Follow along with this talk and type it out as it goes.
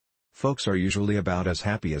Folks are usually about as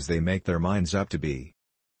happy as they make their minds up to be.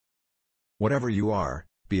 Whatever you are,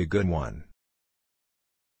 be a good one.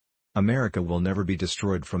 America will never be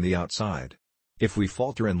destroyed from the outside. If we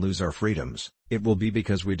falter and lose our freedoms, it will be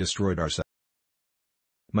because we destroyed ourselves.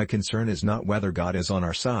 My concern is not whether God is on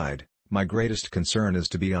our side, my greatest concern is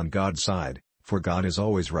to be on God's side, for God is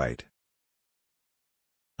always right.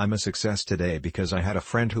 I'm a success today because I had a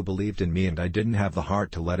friend who believed in me and I didn't have the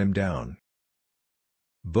heart to let him down.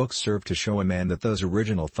 Books serve to show a man that those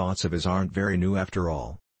original thoughts of his aren't very new after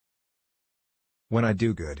all. When I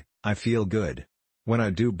do good, I feel good. When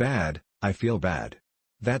I do bad, I feel bad.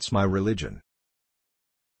 That's my religion.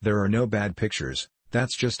 There are no bad pictures,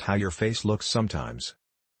 that's just how your face looks sometimes.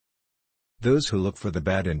 Those who look for the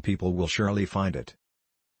bad in people will surely find it.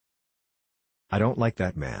 I don't like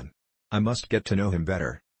that man. I must get to know him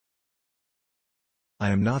better.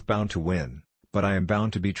 I am not bound to win, but I am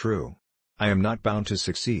bound to be true. I am not bound to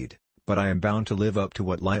succeed, but I am bound to live up to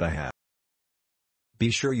what light I have. Be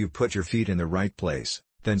sure you put your feet in the right place,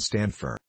 then stand firm.